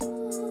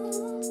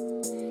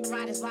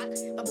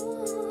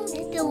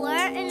The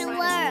Word in the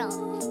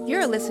World.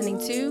 You're listening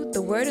to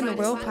the Word in the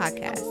World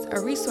podcast, a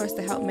resource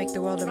to help make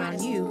the world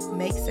around you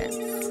make sense.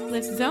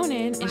 Let's zone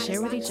in and share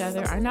with each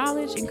other our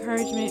knowledge,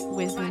 encouragement,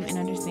 wisdom, and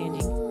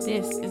understanding.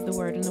 This is the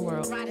Word in the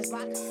World.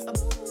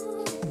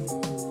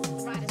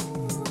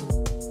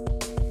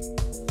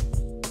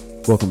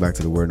 Welcome back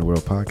to the Word in the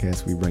World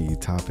podcast. We bring you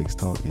topics,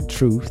 talk, and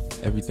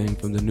truth. Everything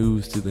from the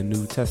news to the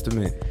New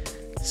Testament.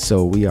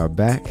 So we are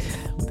back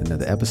with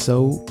another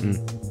episode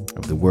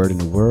of the Word in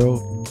the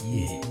World.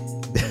 Yeah.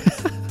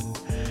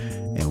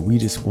 And we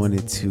just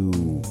wanted to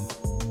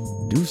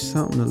do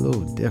something a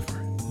little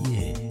different.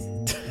 Yeah.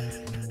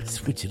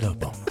 Switch it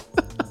up on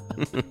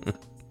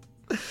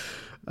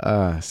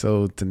me.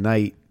 So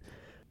tonight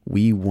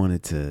we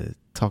wanted to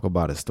talk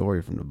about a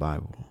story from the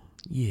Bible.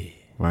 Yeah.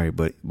 Right.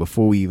 But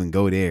before we even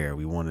go there,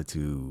 we wanted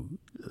to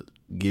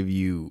give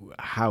you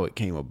how it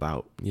came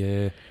about.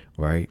 Yeah.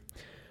 Right.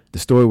 The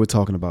story we're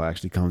talking about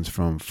actually comes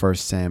from 1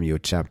 Samuel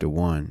chapter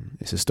 1.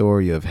 It's a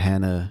story of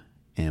Hannah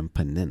and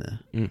Peninnah.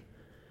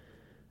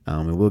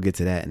 And we'll get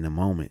to that in a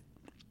moment.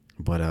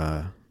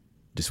 But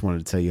just wanted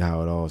to tell you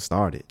how it all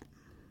started.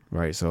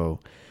 Right. So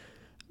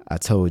I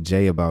told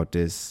Jay about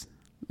this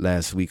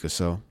last week or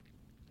so.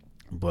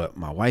 But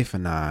my wife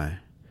and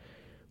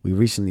we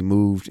recently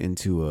moved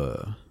into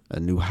a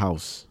new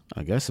house,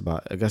 I guess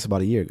about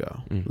a year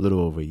ago, a little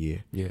over a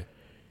year. Yeah.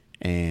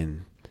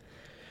 And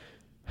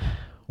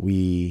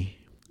we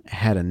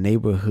had a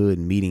neighborhood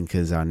meeting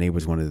because our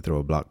neighbors wanted to throw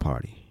a block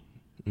party.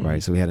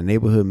 Right. So we had a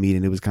neighborhood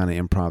meeting. It was kind of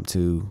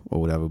impromptu or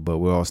whatever, but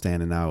we're all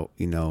standing out,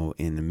 in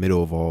the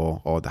middle of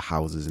all the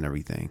houses and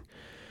everything,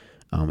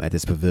 at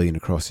this pavilion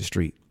across the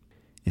street.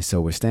 And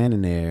so we're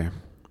standing there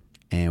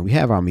and we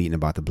have our meeting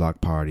about the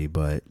block party,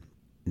 but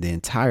the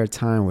entire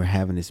time we're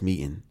having this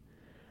meeting,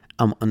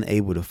 I'm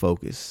unable to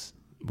focus.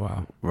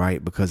 Wow.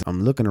 Right. Because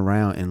I'm looking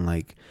around and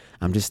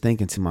I'm just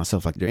thinking to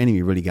myself, the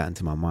enemy really got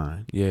into my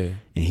mind. Yeah.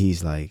 And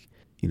he's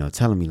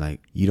telling me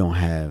you don't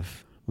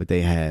have what they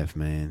have,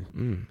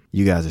 man.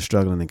 You guys are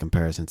struggling in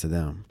comparison to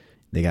them.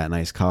 They got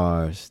nice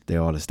cars.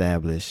 They're all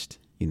established.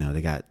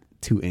 They got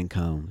 2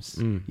 incomes.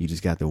 You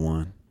just got the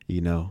one,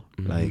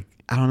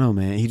 I don't know,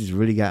 man. He just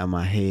really got in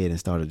my head and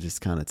started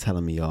just kind of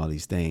telling me all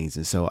these things.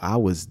 And so I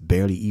was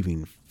barely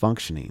even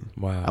functioning.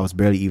 Wow. I was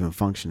barely even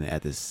functioning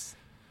at this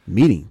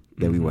meeting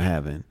that we were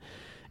having.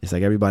 It's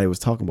like everybody was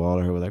talking about, all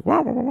I heard was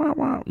wah, wah, wah,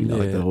 wah,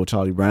 like the whole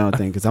Charlie Brown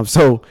thing. Because I'm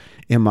so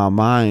in my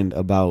mind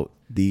about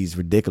these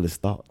ridiculous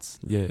thoughts.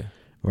 Yeah.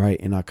 Right.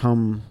 And I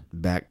come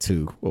back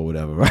to or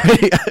whatever,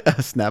 right?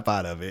 I snap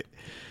out of it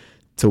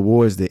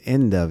towards the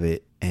end of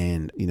it.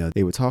 And,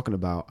 they were talking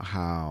about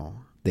how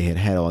they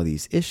had all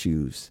these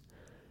issues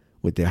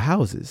with their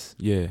houses.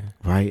 Yeah.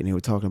 Right. And they were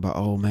talking about,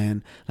 oh,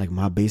 man,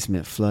 my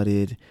basement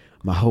flooded.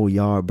 My whole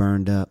yard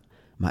burned up.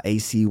 My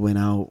AC went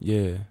out.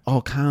 Yeah.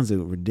 All kinds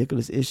of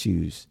ridiculous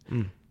issues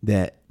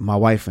that my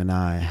wife and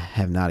I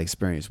have not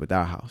experienced with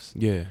our house.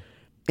 Yeah.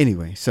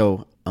 Anyway,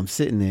 so I'm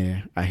sitting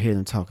there. I hear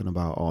them talking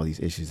about all these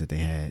issues that they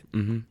had.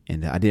 And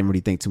I didn't really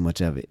think too much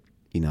of it,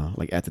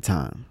 at the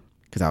time,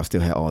 because I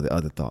still had all the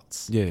other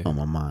thoughts on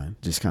my mind,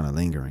 just kind of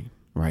lingering.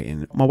 Right.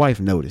 And my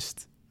wife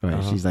noticed.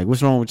 Right. She's like,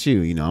 what's wrong with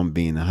you? I'm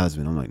being a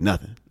husband. I'm like,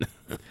 nothing.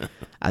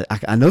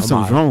 I know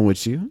something's wrong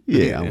with you.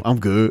 Yeah, I'm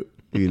good.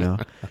 She's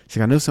like,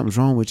 I know something's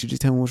wrong with you.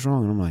 Just tell me what's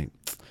wrong. And I'm like,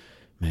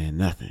 man,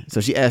 nothing.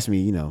 So she asked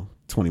me,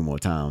 20 more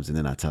times, and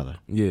then I tell her.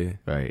 Yeah.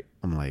 Right.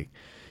 I'm like,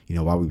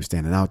 while we were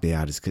standing out there,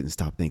 I just couldn't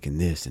stop thinking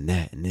this and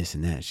that and this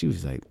and that. She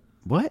was like,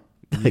 what?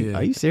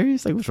 Are you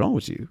serious? What's wrong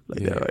with you?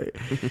 That,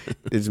 right?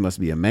 This must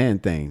be a man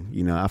thing.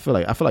 I feel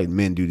like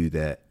men do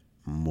that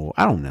more.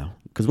 I don't know,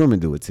 because women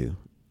do it too.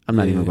 I'm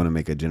not even going to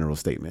make a general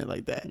statement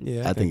like that.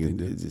 Yeah, I think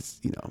it's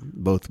just,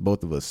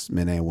 both of us,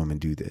 men and women,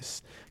 do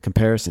this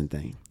comparison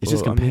thing. It's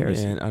just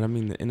comparison. I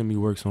mean, the enemy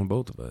works on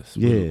both of us.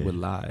 With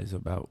lies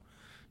about,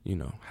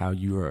 how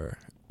you are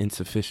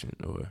insufficient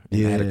or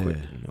inadequate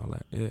and all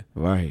that. Yeah.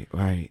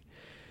 Right.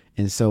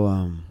 And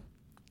so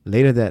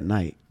later that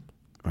night,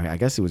 right, I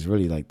guess it was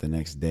really the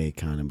next day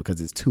kind of, because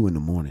it's 2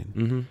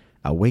 a.m.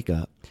 I wake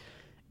up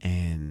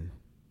and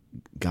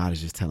God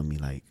is just telling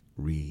me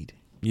read.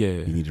 Yeah.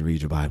 You need to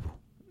read your Bible.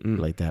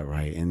 Like that,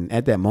 right? And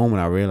at that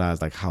moment, I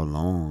realized how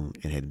long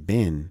it had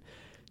been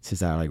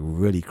since I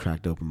really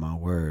cracked open my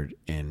word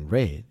and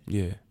read.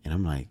 Yeah. And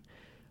I'm like,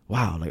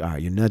 wow, all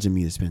right, you're nudging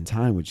me to spend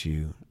time with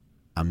you.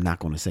 I'm not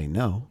going to say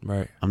no.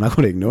 Right. I'm not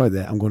going to ignore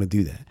that. I'm going to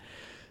do that.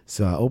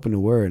 So I open the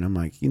word and I'm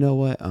like, you know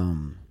what?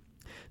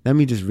 Let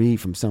me just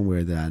read from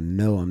somewhere that I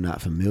know I'm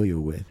not familiar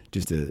with,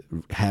 just to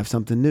have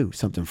something new,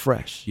 something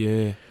fresh.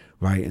 Yeah.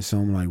 Right. And so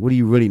I'm like, what do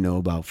you really know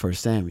about 1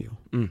 Samuel?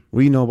 What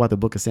do you know about the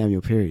book of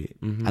Samuel, period?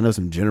 I know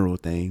some general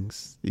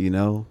things,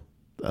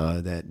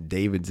 that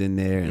David's in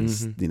there and,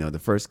 the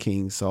first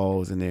king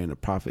Saul's in there and the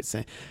prophet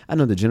saying, I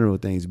know the general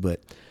things,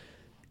 but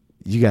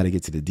you got to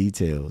get to the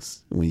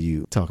details when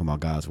you talking about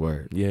God's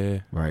word. Yeah.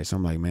 Right. So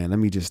I'm like, man, let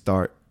me just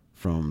start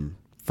from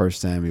 1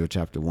 Samuel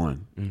chapter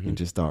 1 and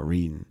just start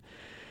reading.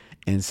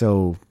 And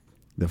so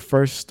the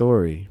first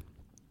story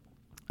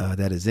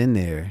that is in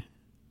there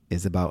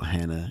is about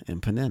Hannah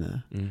and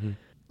Peninnah. Mm-hmm.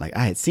 Like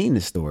I had seen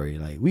this story.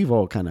 Like we've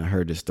all kind of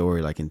heard the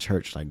story like in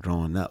church, like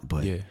growing up.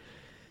 But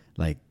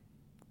like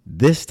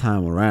this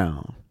time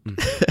around,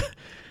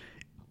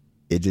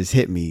 it just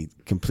hit me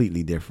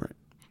completely different.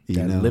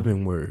 You know?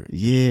 Living word.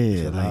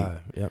 Yeah.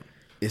 Like,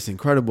 it's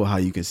incredible how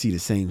you can see the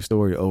same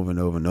story over and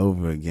over and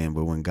over again.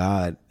 But when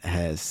God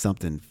has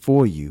something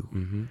for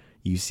you,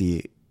 you see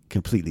it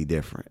completely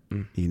different.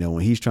 You know,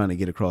 when he's trying to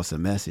get across a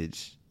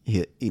message,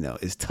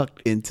 it's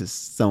tucked into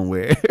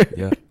somewhere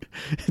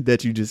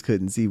that you just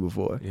couldn't see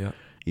before. Yeah.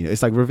 You know,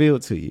 it's like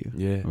revealed to you.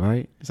 Yeah.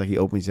 Right? It's like he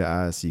opens your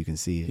eyes so you can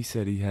see it. He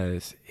said he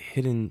has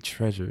hidden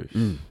treasures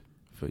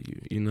for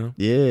you, you know?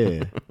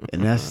 Yeah.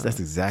 And that's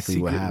exactly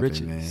what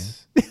happened, man.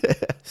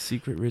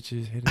 Secret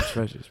riches, hidden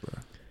treasures,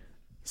 bro.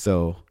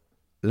 So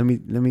let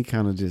me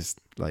kind of just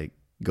like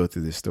go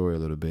through this story a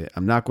little bit.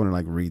 I'm not going to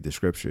like read the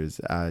scriptures.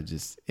 I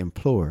just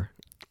implore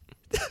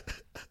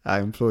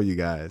you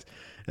guys.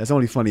 That's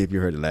only funny if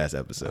you heard the last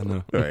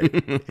episode, right?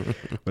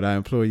 But I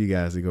implore you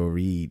guys to go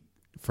read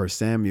 1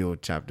 Samuel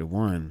chapter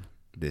 1,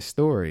 this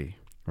story,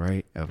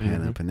 right, of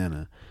Hannah and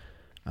Peninnah.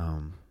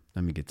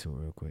 Let me get to it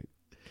real quick.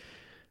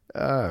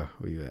 Where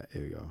you at?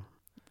 Here we go.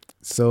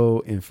 So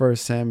in 1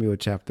 Samuel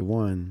chapter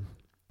 1,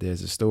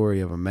 there's a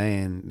story of a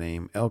man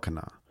named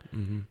Elkanah,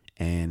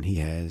 and he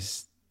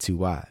has 2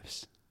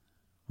 wives,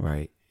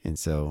 right? And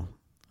so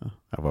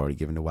I've already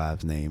given the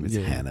wives' name. It's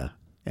Hannah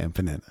and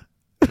Peninnah,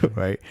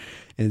 right?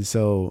 And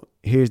so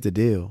here's the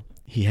deal.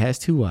 He has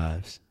 2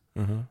 wives.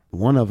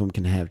 One of them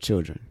can have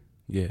children.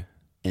 Yeah.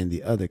 And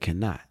the other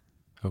cannot.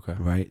 Okay.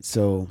 Right?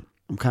 So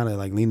I'm kind of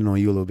like leaning on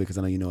you a little bit because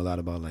I know you know a lot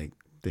about like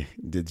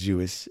the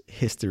Jewish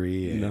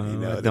history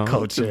and the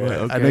culture.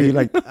 Okay. I know you're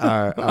like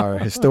our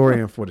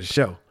historian for the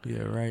show.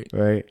 Yeah, right.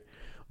 Right.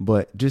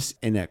 But just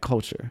in that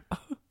culture,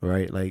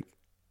 right? Like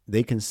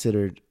they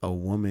considered a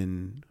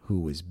woman who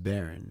was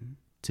barren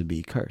to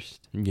be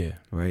cursed. Yeah.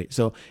 Right.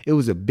 So it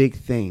was a big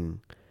thing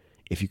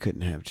if you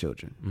couldn't have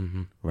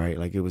children. Right.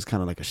 Like it was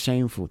kind of like a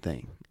shameful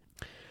thing.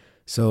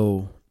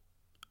 So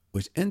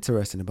what's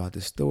interesting about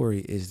this story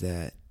is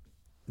that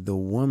the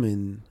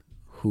woman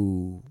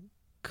who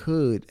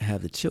could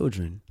have the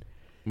children,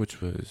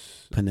 which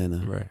was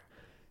Peninnah, right,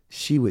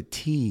 she would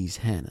tease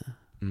Hannah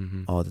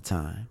all the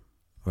time,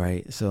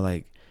 right? So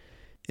like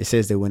it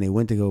says that when they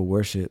went to go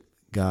worship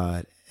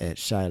God at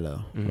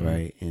Shiloh,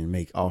 right, and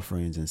make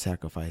offerings and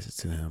sacrifices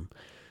to him,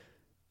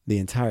 the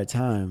entire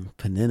time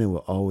Peninnah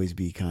will always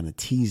be kind of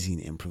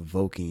teasing and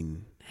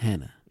provoking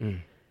Hannah.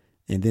 And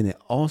then it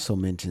also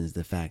mentions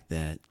the fact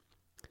that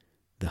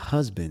the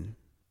husband,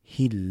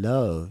 he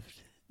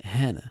loved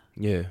Hannah.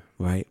 Yeah.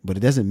 Right? But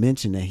it doesn't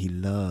mention that he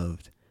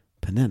loved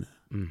Peninnah.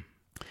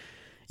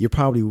 You're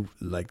probably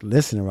like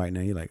listening right now.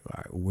 You're like,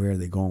 all right, where are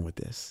they going with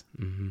this?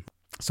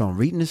 So I'm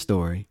reading the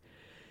story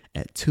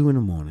at 2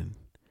 a.m.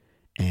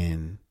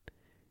 and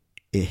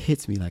it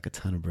hits me like a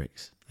ton of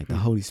bricks. Like the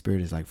Holy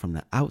Spirit is like from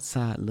the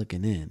outside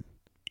looking in.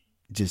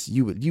 Just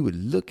you would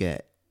look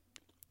at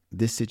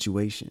this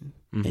situation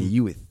and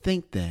you would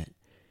think that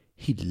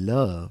he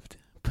loved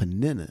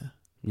Peninnah.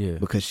 Yeah.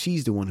 Because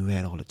she's the one who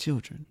had all the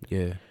children.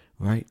 Yeah.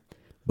 Right?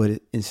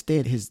 But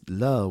instead, his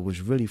love was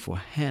really for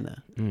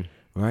Hannah.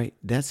 Right?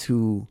 That's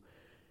who,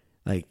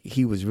 like,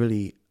 he was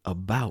really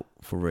about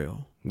for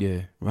real.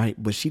 Yeah. Right?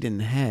 But she didn't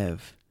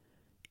have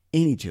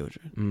any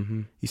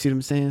children. You see what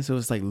I'm saying? So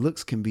it's like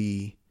looks can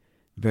be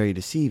very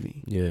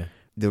deceiving. Yeah.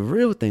 The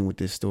real thing with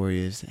this story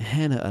is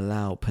Hannah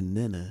allowed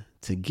Peninnah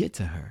to get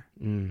to her.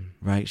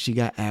 Right? She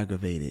got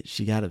aggravated.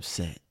 She got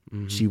upset.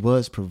 She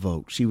was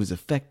provoked. She was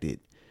affected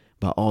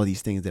by all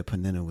these things that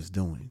Peninnah was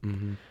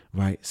doing,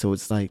 right? So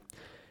it's like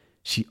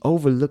she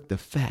overlooked the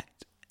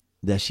fact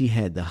that she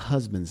had the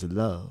husband's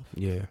love,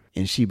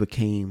 and she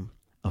became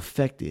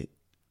affected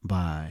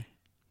by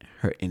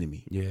her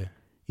enemy. Yeah,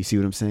 you see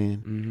what I'm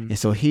saying? And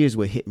so here's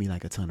what hit me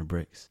like a ton of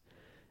bricks.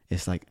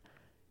 It's like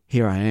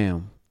here I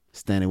am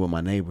standing with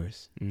my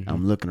neighbors.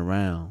 I'm looking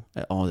around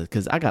at all this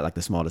because I got like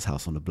the smallest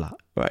house on the block,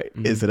 right?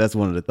 And so that's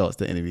one of the thoughts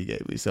the enemy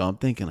gave me. So I'm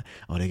thinking, like,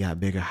 oh, they got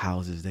bigger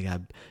houses, they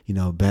got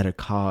better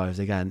cars,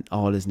 they got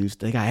all this new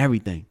stuff, they got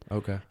everything.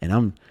 Okay,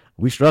 and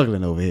we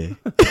struggling over here.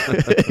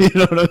 You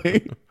know what I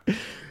mean?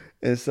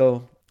 And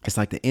so it's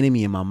like the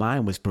enemy in my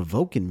mind was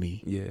provoking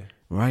me. Yeah,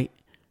 right.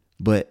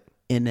 But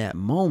in that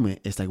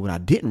moment, it's like what I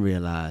didn't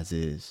realize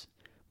is,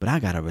 but I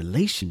got a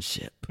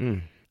relationship.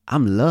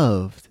 I'm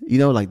loved. You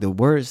know, like the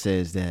word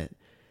says that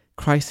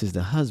Christ is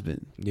the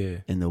husband,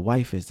 and the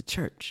wife is the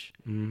church,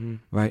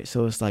 right?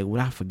 So it's like what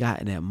I forgot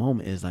in that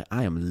moment is like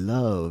I am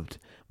loved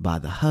by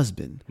the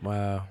husband.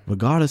 Wow.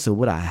 Regardless of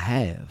what I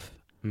have,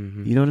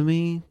 you know what I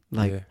mean?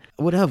 Like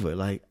whatever.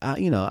 Like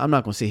I'm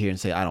not gonna sit here and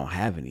say I don't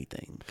have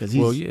anything because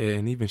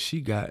and even she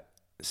got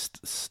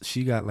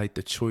like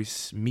the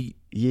choice meat,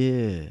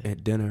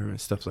 at dinner and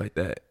stuff like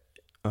that,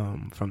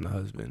 from the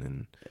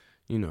husband,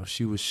 and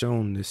she was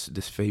shown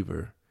this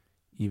favor.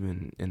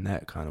 Even in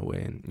that kind of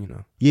way,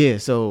 and Yeah,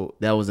 so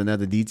that was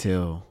another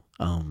detail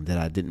that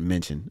I didn't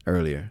mention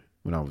earlier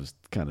when I was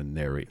kind of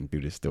narrating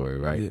through this story,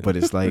 right? Yeah. But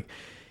it's like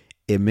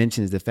it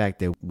mentions the fact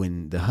that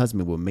when the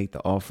husband will make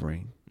the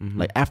offering,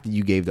 like after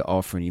you gave the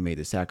offering, you made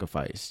the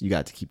sacrifice, you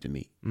got to keep the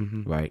meat,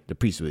 right? The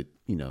priest would,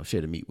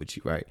 share the meat with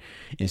you, right?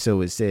 And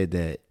so it said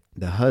that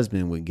the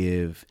husband would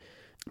give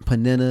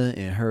Peninnah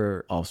and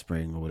her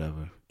offspring or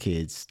whatever,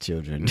 kids,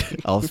 children,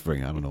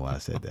 offspring. I don't know why I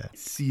said that.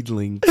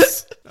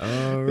 Seedlings.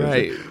 All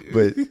right.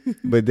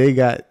 But they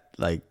got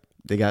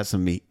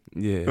some meat.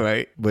 Yeah.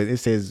 Right. But it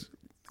says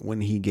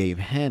when he gave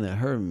Hannah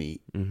her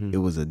meat, it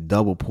was a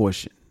double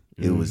portion.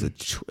 It was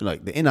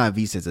like the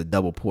NIV says a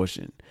double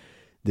portion.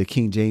 The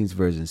King James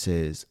Version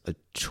says a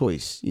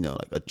choice,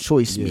 like a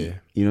choice meat.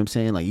 You know what I'm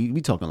saying? Like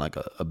we talking like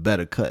a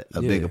better cut,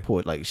 a bigger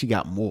portion. Like she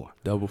got more.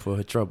 Double for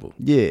her trouble.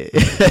 Yeah,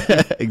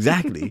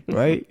 exactly.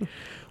 Right.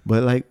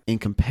 But like in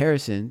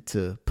comparison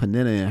to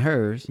Peninnah and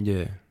hers,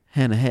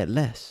 Hannah had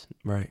less.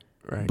 Right.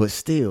 But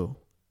still,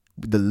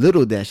 the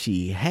little that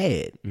she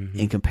had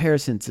in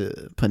comparison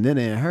to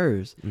Peninnah and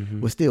hers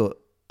was still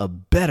a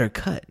better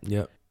cut.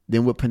 Yep.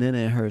 Than what Peninnah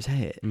and hers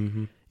had.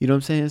 You know what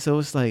I'm saying? So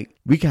it's like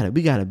we gotta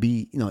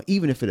be,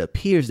 even if it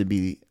appears to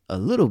be a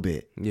little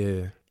bit,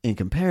 in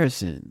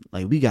comparison,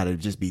 like we gotta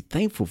just be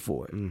thankful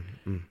for it.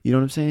 You know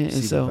what I'm saying?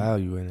 See the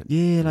value in it.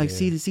 Yeah,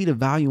 see the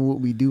value in what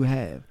we do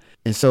have.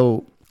 And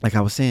so, like I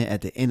was saying,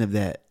 at the end of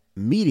that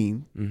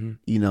meeting,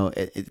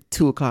 at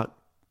 2:00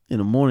 in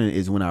the morning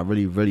is when I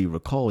really, really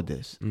recalled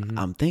this.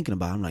 I'm thinking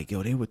about it. I'm like,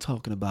 yo, they were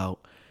talking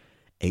about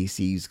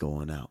ACs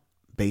going out,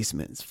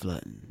 basements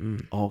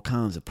flooding, all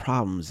kinds of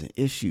problems and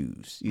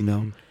issues,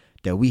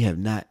 that we have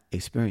not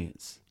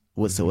experienced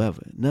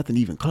whatsoever. Nothing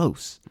even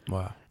close.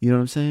 Wow. You know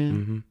what I'm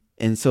saying?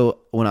 And so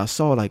when I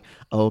saw like,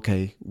 oh,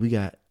 okay, we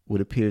got what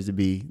appears to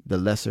be the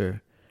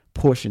lesser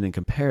portion in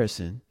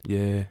comparison.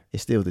 Yeah.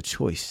 It's still the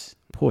choice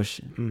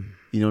portion.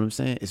 You know what I'm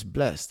saying? It's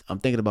blessed. I'm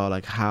thinking about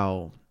like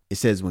how it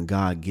says when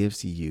God gives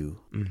to you,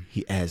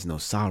 he adds no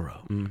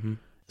sorrow.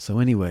 So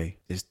anyway,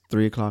 it's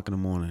 3:00 in the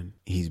morning.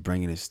 He's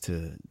bringing this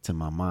to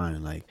my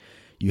mind. Like,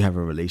 you have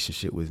a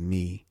relationship with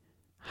me.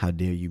 How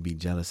dare you be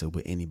jealous of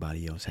what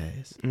anybody else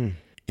has?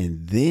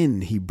 And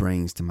then he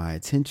brings to my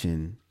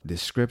attention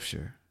this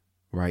scripture,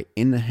 right,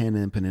 in the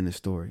Hannah and Peninnah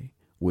story,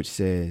 which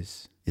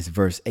says, it's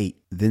verse 8.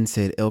 Then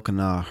said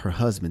Elkanah, her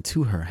husband,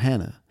 to her,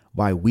 Hannah,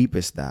 why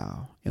weepest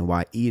thou and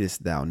why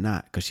eatest thou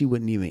not? Because she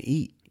wouldn't even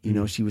eat.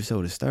 She was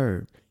so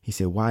disturbed. He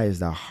said, why is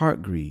thy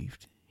heart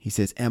grieved? He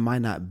says, am I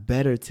not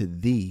better to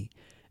thee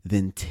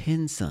than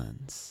 10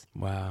 sons?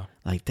 Wow.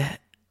 Like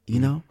that,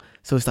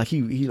 So it's like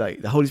he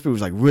like the Holy Spirit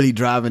was like really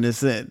driving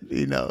this in,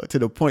 to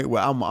the point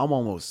where I'm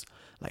almost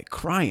like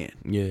crying.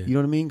 Yeah. You know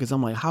what I mean? Because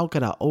I'm like, how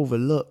could I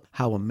overlook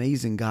how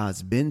amazing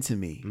God's been to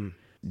me?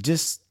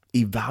 Just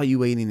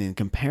evaluating and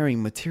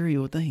comparing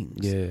material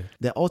things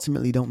that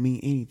ultimately don't mean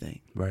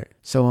anything. Right.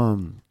 So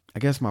I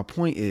guess my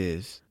point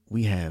is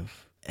we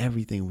have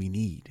everything we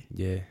need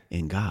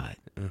in God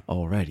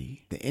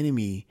already. The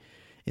enemy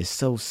is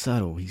so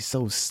subtle. He's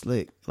so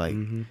slick. Like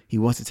he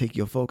wants to take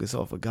your focus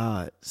off of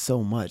God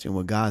so much and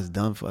what God's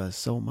done for us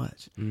so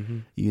much,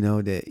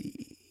 that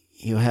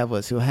he'll have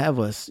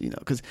us,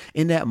 because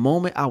in that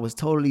moment I was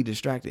totally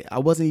distracted. I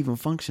wasn't even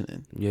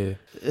functioning. Yeah.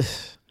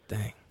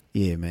 Dang.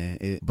 Yeah,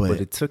 man.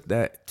 But it took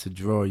that to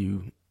draw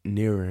you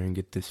nearer and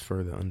get this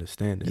further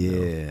understanding. Yeah.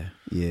 Though.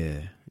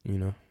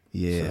 Yeah.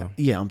 Yeah. So.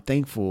 Yeah. I'm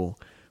thankful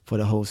for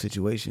the whole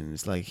situation.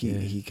 It's like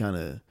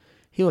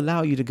he'll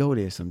allow you to go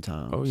there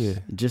sometimes. Oh yeah.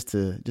 Just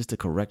to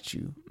correct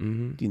you.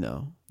 And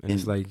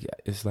it's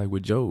like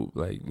with Job,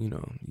 like,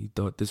 he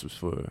thought this was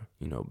for,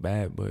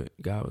 bad, but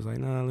God was like,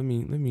 nah, let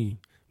me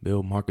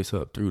build Marcus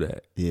up through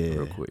that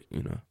real quick,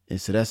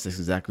 And so that's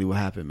exactly what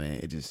happened,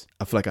 man.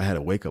 I feel like I had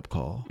a wake up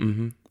call.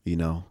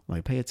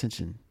 Like pay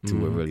attention to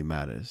what really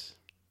matters,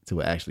 to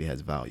what actually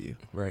has value.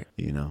 Right.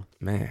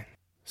 Man.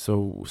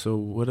 So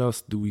what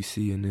else do we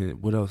see in it?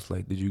 What else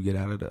did you get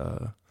out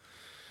of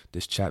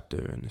this chapter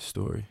and this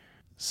story?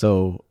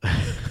 So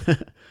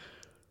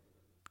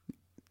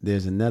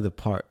there's another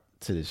part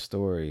to this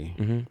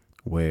story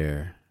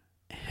where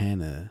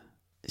Hannah,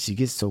 she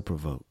gets so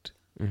provoked.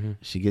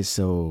 She gets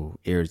so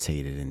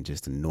irritated and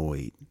just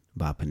annoyed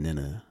by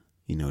Peninnah,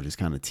 just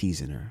kind of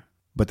teasing her.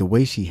 But the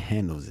way she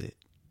handles it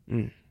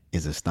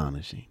is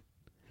astonishing.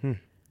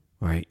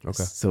 Right?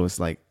 Okay. So it's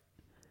like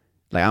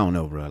I don't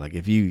know, bro. Like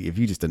if you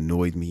just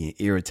annoyed me and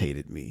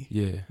irritated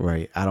me,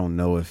 right? I don't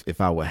know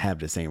if I would have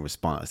the same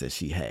response that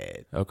she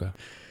had. Okay.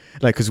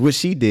 Like, cause what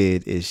she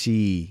did is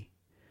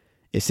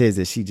it says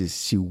that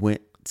she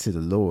went to the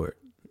Lord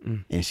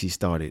and she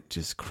started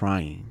just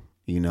crying,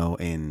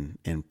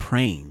 and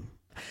praying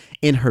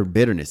in her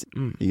bitterness.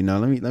 Let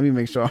me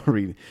make sure I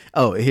read it.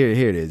 Oh, here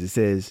it is. It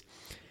says,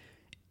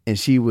 and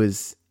she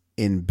was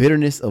in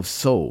bitterness of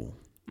soul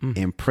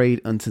and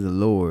prayed unto the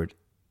Lord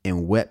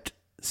and wept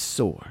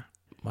sore.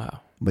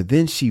 Wow. But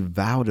then she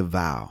vowed a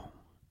vow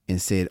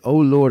and said, O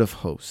Lord of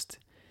hosts,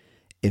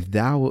 if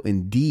thou wilt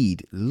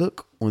indeed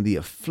look on the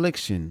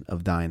affliction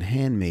of thine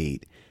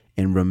handmaid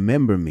and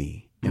remember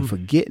me and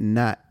forget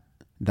not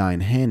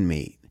thine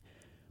handmaid,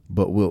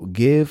 but wilt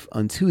give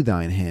unto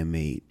thine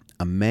handmaid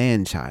a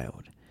man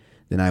child,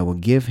 then I will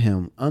give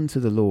him unto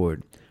the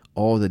Lord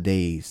all the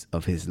days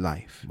of his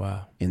life.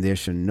 Wow. And there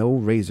shall no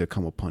razor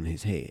come upon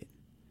his head.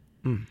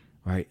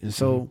 Right. And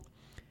so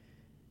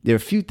there are a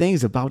few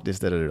things about this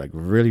that are like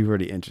really,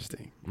 really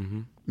interesting.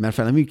 Matter of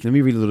fact, let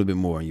me read a little bit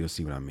more and you'll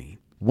see what I mean.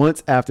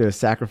 Once after a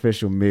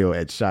sacrificial meal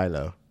at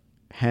Shiloh,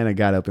 Hannah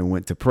got up and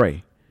went to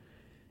pray.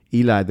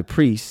 Eli the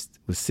priest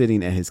was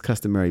sitting at his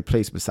customary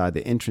place beside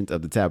the entrance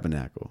of the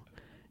tabernacle.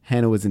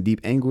 Hannah was in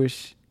deep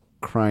anguish,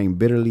 crying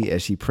bitterly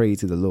as she prayed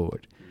to the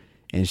Lord.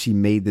 And she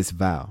made this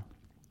vow.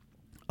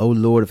 O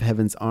Lord of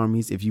heaven's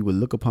armies, if you will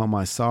look upon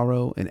my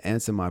sorrow and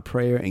answer my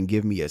prayer and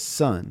give me a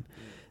son,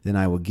 then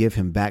I will give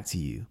him back to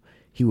you.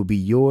 He will be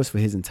yours for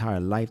his entire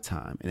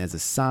lifetime. And as a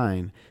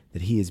sign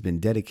that he has been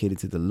dedicated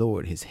to the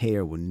Lord, his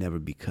hair will never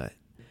be cut.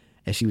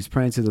 As she was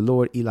praying to the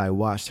Lord, Eli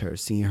watched her,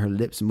 seeing her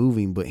lips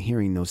moving but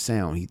hearing no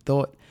sound. He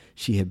thought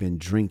she had been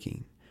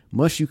drinking.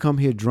 Must you come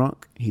here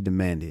drunk? He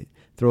demanded.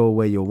 Throw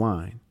away your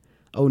wine.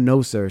 Oh,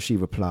 no, sir, she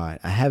replied.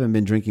 I haven't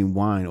been drinking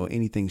wine or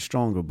anything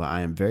stronger, but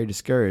I am very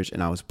discouraged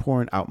and I was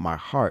pouring out my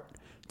heart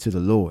to the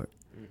Lord.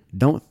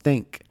 Don't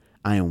think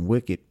I am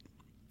wicked,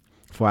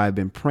 for I have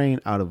been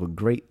praying out of a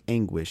great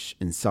anguish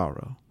and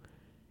sorrow.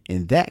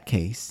 In that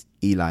case,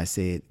 Eli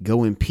said,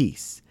 go in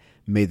peace.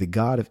 May the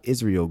God of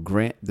Israel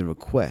grant the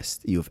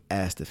request you have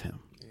asked of him.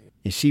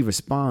 And she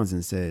responds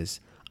and says,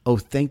 oh,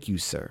 thank you,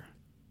 sir,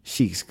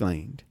 she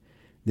exclaimed.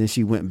 Then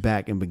she went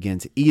back and began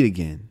to eat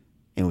again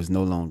and was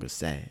no longer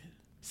sad.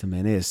 So,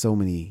 man, there's so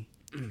many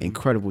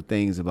incredible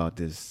things about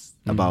this,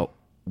 about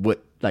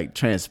what like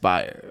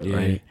transpired,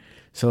 right?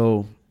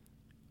 So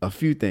a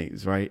few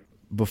things, right?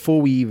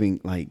 Before we even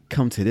like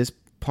come to this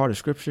part of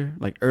scripture,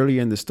 like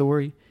earlier in the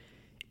story,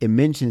 it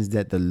mentions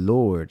that the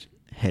Lord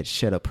had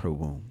shut up her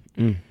womb,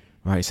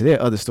 right? So there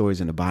are other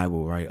stories in the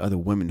Bible, right? Other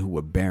women who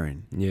were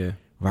barren,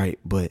 right?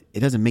 But it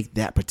doesn't make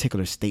that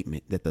particular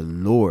statement that the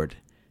Lord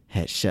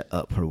had shut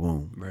up her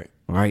womb,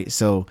 right?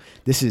 So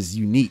this is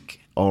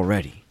unique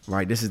already.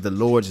 Right. This is the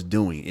Lord's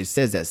doing. It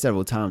says that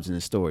several times in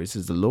the story. It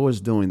says the Lord's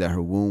doing that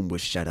her womb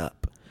was shut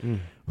up.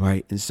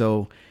 Right. And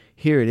so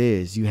here it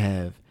is. You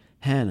have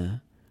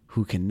Hannah,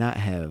 who cannot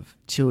have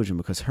children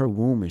because her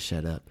womb is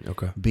shut up,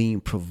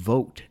 being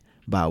provoked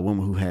by a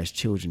woman who has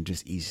children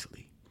just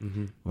easily.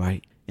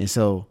 Right. And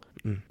so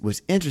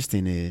what's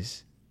interesting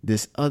is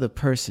this other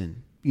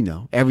person, you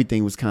know,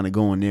 everything was kind of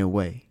going their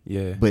way.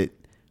 But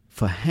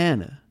for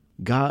Hannah,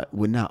 God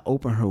would not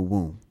open her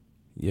womb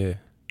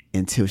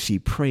until she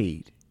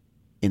prayed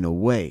in a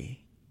way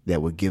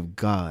that would give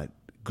God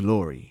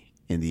glory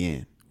in the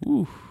end.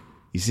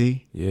 You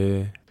see?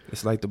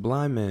 It's like the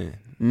blind man.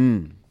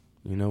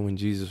 You know, when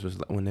Jesus was,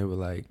 when they were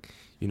like,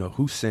 you know,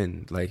 who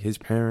sinned? Like his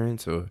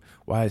parents, or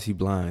why is he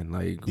blind?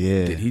 Like,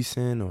 did he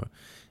sin? Or,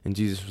 and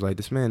Jesus was like,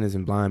 this man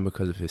isn't blind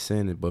because of his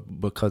sin,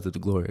 but because of the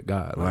glory of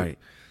God. Like,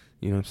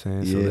 you know what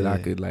I'm saying? So that I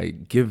could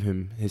like give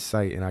him his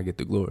sight and I get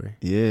the glory.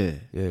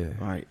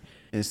 Right.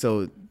 And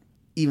so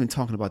even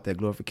talking about that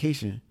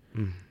glorification,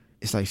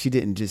 it's like she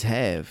didn't just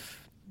have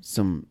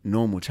some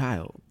normal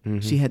child.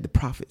 She had the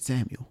prophet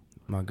Samuel.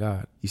 My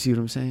God. You see what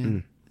I'm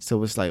saying?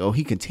 So it's like, oh,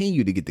 he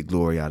continued to get the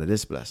glory out of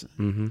this blessing.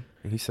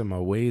 And he said, my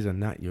ways are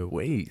not your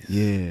ways.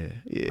 My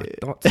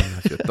thoughts are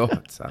not your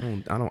thoughts. I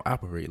don't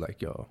operate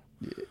like y'all.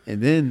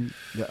 And then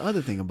the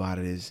other thing about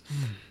it is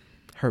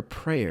her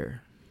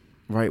prayer,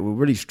 right? What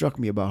really struck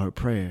me about her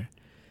prayer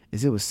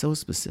is it was so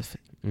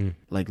specific.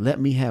 Like, let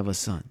me have a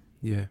son.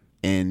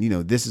 And, you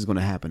know, this is going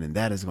to happen and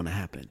that is going to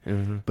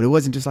happen. But it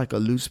wasn't just like a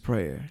loose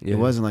prayer. It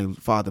wasn't like,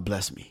 Father,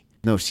 bless me.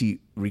 No, she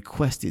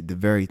requested the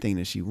very thing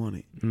that she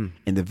wanted.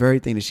 And the very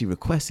thing that she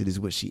requested is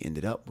what she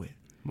ended up with.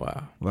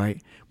 Wow.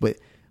 Right? But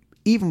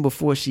even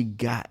before she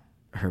got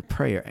her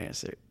prayer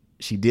answered,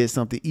 she did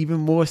something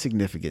even more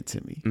significant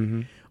to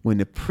me. When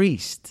the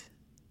priest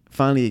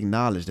finally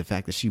acknowledged the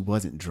fact that she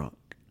wasn't drunk.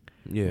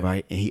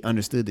 Right? And he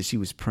understood that she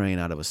was praying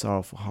out of a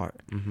sorrowful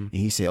heart. And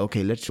he said,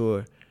 okay, let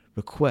your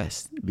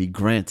request be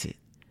granted.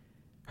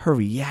 Her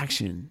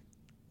reaction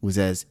was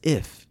as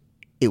if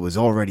it was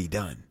already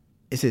done.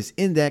 It says,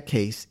 in that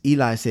case,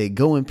 Eli said,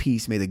 go in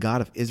peace. May the God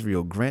of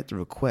Israel grant the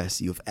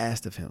request you have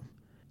asked of him.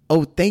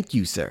 Oh, thank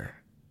you, sir,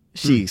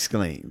 she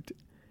exclaimed.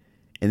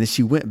 And then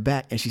she went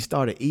back and she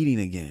started eating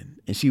again.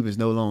 And she was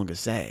no longer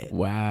sad.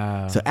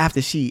 Wow. So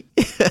after she...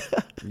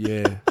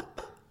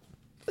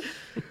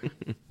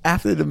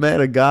 after the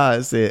man of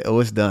God said, oh,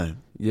 it's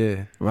done.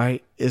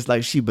 Right? It's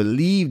like she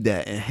believed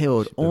that and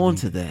held on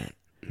to that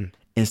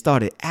and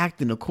started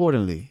acting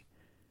accordingly.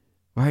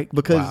 Right?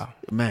 Because,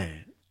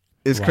 man,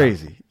 it's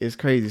crazy. It's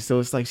crazy. So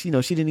it's like, you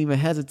know, she didn't even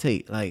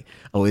hesitate. Like,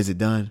 oh, is it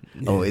done?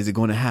 Oh, is it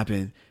going to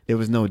happen? There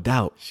was no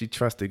doubt. She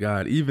trusted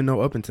God, even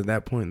though up until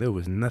that point, there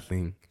was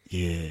nothing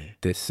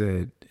that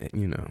said,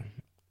 you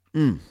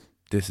know,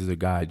 this is a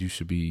God you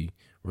should be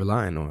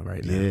relying on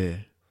right now.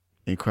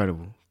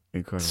 Incredible.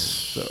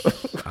 So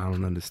I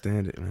don't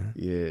understand it,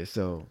 man.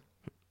 So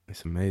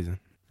it's amazing.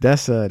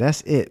 That's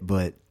it.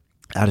 But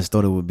I just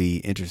thought it would be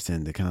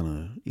interesting to kind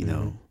of, you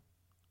know,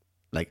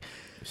 like,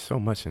 there's so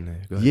much in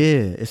there. Go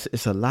ahead.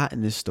 It's a lot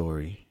in this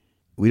story.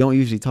 We don't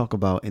usually talk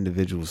about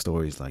individual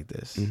stories like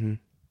this.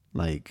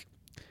 Like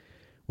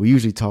we're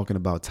usually talking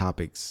about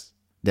topics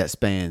that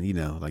span, you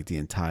know, like the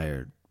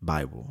entire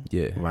Bible.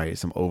 Yeah. Right.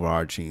 Some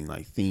overarching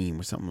like theme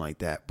or something like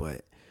that.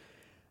 But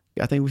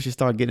I think we should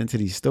start getting into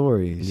these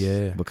stories.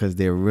 Yeah. Because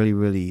they're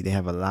really, they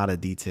have a lot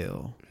of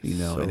detail, you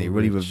know, So and they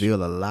really rich.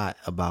 reveal a lot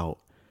about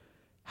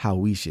how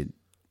we should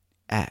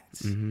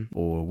act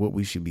or what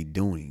we should be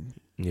doing.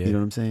 Yeah. You know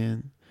what I'm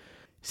saying?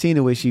 Seeing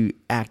the way she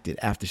acted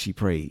after she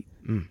prayed.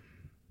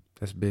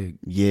 That's big.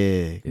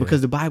 Yeah.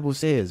 Because the Bible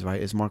says,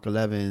 right, it's Mark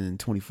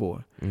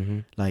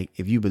 11:24. Like,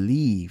 if you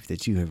believe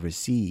that you have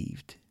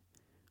received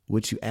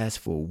what you asked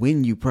for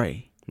when you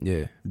pray,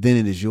 Yeah. then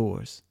it is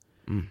yours.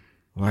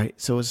 Right?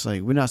 So it's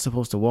like we're not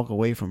supposed to walk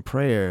away from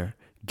prayer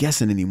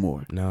guessing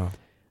anymore. No.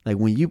 Like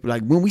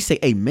when we say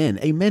amen,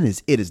 amen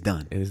is it is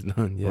done. It is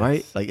done. Yes.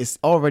 Right? Like it's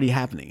already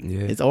happening.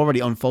 Yeah. It's already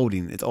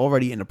unfolding. It's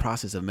already in the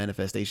process of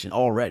manifestation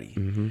already.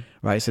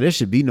 Right? So there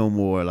should be no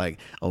more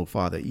like, oh,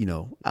 Father, you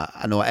know,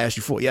 I know I asked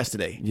you for it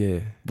yesterday. Yeah.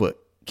 But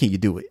can you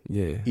do it?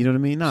 Yeah. You know what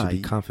I mean? Nah.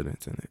 Should be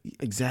confident in it.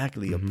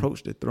 Exactly.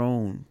 Approach the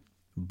throne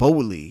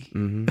boldly.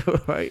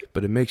 Right?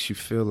 But it makes you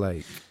feel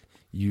like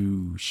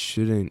you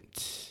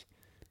shouldn't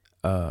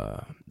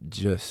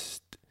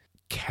just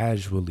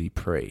casually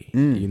pray.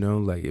 You know,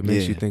 like it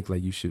makes you think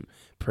like you should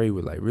pray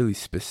with like really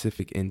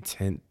specific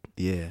intent.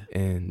 Yeah.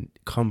 And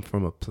come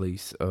from a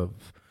place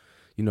of,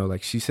 you know,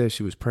 like she said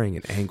she was praying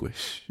in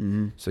anguish.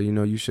 So, you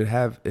know,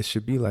 it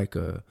should be like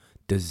a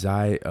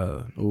desire.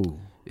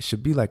 It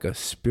should be like a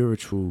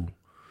spiritual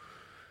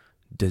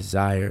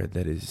desire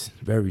that is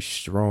very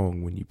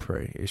strong when you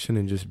pray. It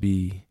shouldn't just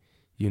be,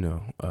 you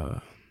know,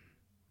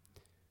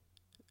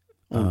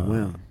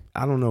 Overwhelmed.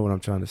 I don't know what I'm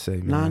trying to say,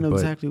 man. No, I know but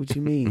exactly what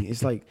you mean.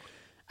 It's like,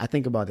 I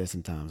think about that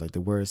sometimes. Like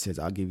the word says,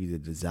 I'll give you the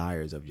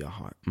desires of your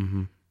heart.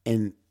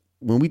 And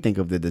when we think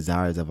of the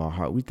desires of our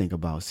heart, we think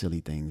about silly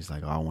things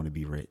like, oh, I want to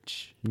be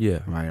rich.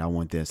 Yeah. Right? I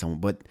want this.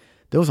 But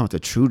those aren't the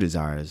true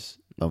desires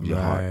of your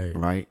heart,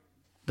 right?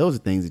 Those are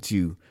things that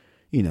you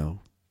know,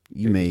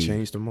 you It may can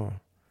change tomorrow.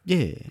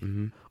 Yeah.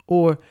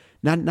 Or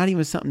not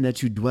even something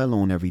that you dwell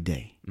on every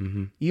day.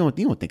 You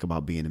don't think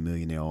about being a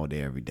millionaire all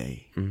day, every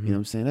day. You know what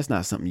I'm saying? That's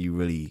not something you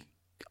really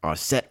are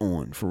set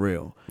on for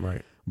real.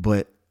 Right.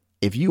 But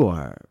if you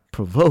are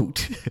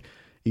provoked,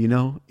 you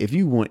know, if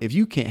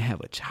you can't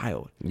have a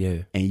child,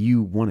 and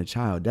you want a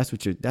child, that's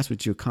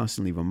what you're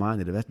constantly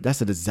reminded of.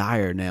 That's a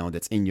desire now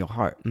that's in your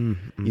heart. You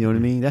know what I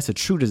mean? That's a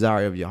true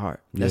desire of your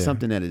heart. That's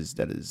something that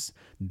is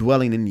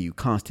dwelling in you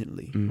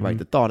constantly, right?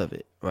 The thought of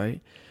it,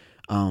 right?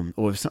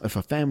 Or if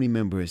a family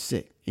member is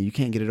sick and you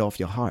can't get it off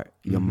your heart,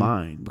 your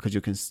mind, because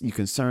you're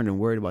concerned and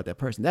worried about that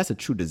person, that's a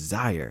true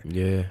desire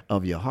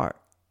of your heart,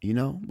 you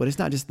know? But it's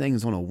not just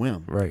things on a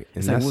whim. Right.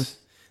 And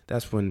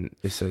that's when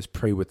it says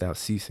pray without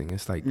ceasing.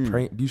 It's like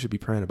praying, you should be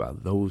praying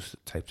about those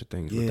types of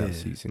things without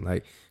ceasing.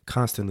 Like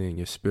constantly in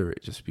your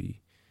spirit, just be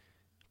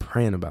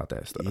praying about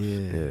that stuff.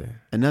 Yeah.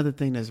 Another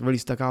thing that's really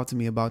stuck out to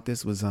me about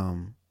this was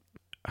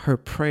her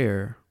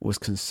prayer was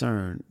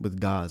concerned with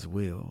God's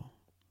will.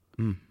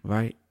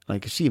 Right?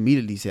 Like she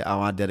immediately said,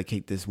 oh, I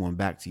dedicate this one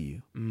back to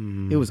you.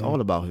 It was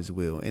all about his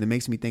will. And it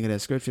makes me think of that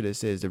scripture that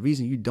says the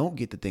reason you don't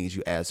get the things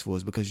you ask for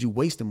is because you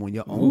waste them on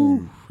your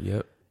own.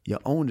 Your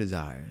own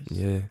desires.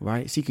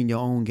 Right? Seeking your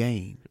own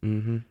gain.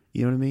 You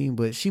know what I mean?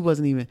 But she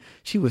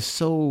was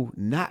so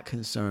not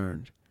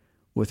concerned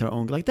with her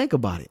own. Like, think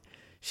about it.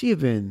 She had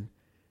been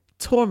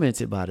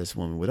tormented by this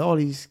woman with all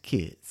these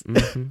kids.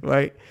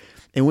 Right?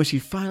 And when she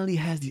finally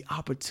has the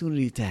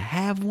opportunity to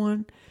have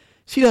one,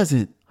 she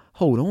doesn't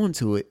hold on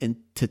to it and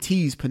to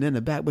tease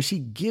Peninnah back, but she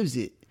gives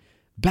it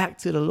back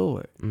to the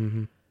Lord.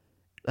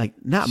 Like,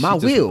 not my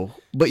will,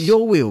 but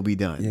your will be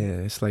done. Yeah,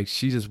 it's like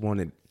she just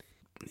wanted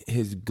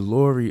his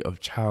glory of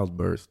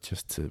childbirth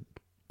just to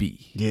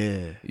be.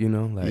 Yeah. You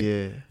know, like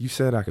you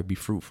said I could be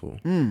fruitful.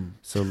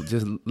 So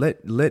just let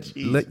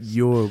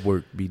your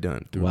work be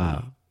done through me.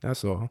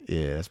 That's all.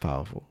 Yeah, that's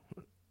powerful.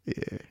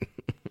 Yeah.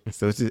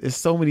 So it's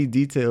so many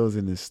details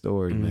in this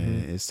story,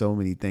 man. It's so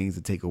many things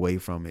to take away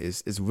from it.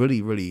 It's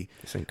really, really,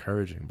 it's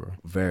encouraging, bro.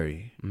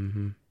 Very.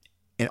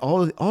 And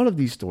all of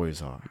these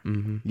stories are,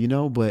 you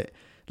know, but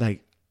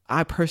like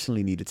I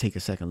personally need to take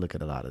a second look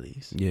at a lot of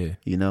these. Yeah.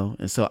 You know?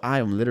 And so I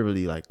am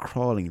literally like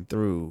crawling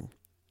through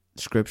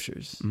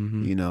scriptures,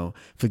 you know,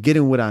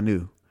 forgetting what I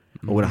knew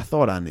or what I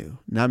thought I knew.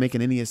 Not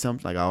making any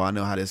assumptions like, oh, I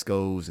know how this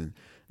goes. And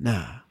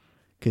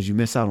because you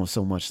miss out on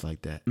so much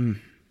like that.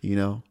 You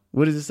know?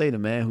 What does it say? The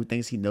man who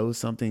thinks he knows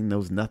something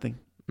knows nothing.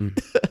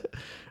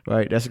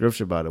 Right? That's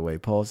scripture, by the way.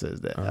 Paul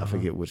says that. I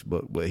forget which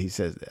book, but he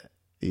says that.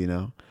 You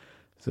know?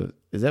 So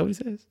is that what he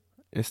says?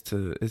 It's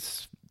to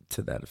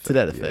that effect. To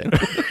that effect.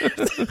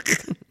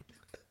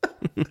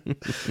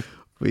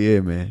 But yeah,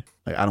 man.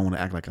 Like I don't want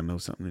to act like I know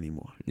something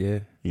anymore.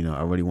 Yeah. You know,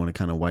 I really want to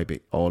kind of wipe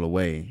it all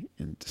away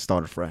and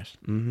start afresh.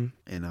 And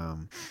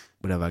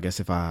whatever. I guess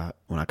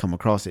when I come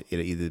across it,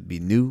 it'll either be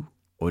new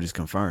or just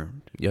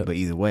confirmed. But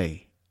either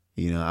way,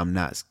 you know, I'm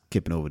not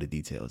skipping over the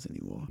details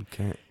anymore.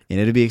 Okay. And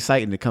it'll be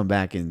exciting to come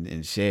back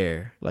and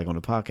share, like on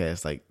the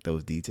podcast, like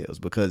those details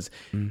because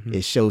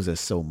it shows us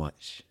so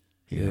much.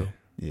 You know?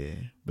 Yeah.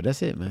 But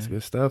that's it, man. That's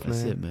good stuff, man.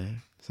 That's man. it,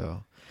 man.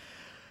 So,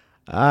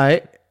 All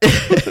right.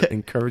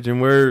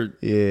 Encouraging word.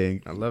 Yeah.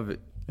 I love it.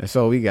 That's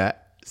all we got.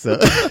 So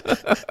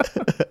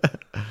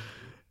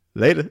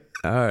later.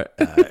 All right.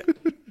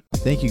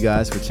 Thank you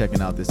guys for checking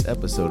out this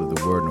episode of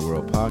the Word in the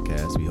World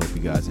podcast. We hope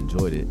you guys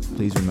enjoyed it.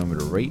 Please remember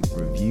to rate,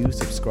 review,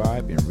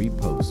 subscribe, and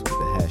repost with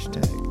the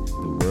hashtag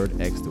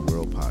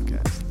 #TheWordXTheWorld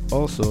podcast.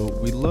 Also,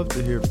 we'd love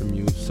to hear from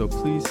you, so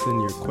please send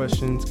your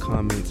questions,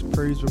 comments,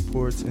 praise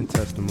reports, and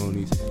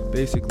testimonies.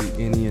 Basically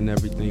any and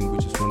everything. We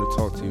just want to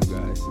talk to you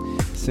guys.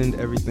 Send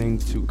everything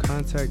to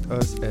contact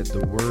us at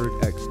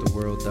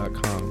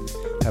thewordxtheworld.com.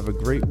 Have a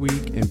great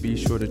week and be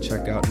sure to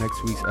check out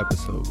next week's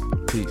episode.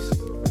 Peace.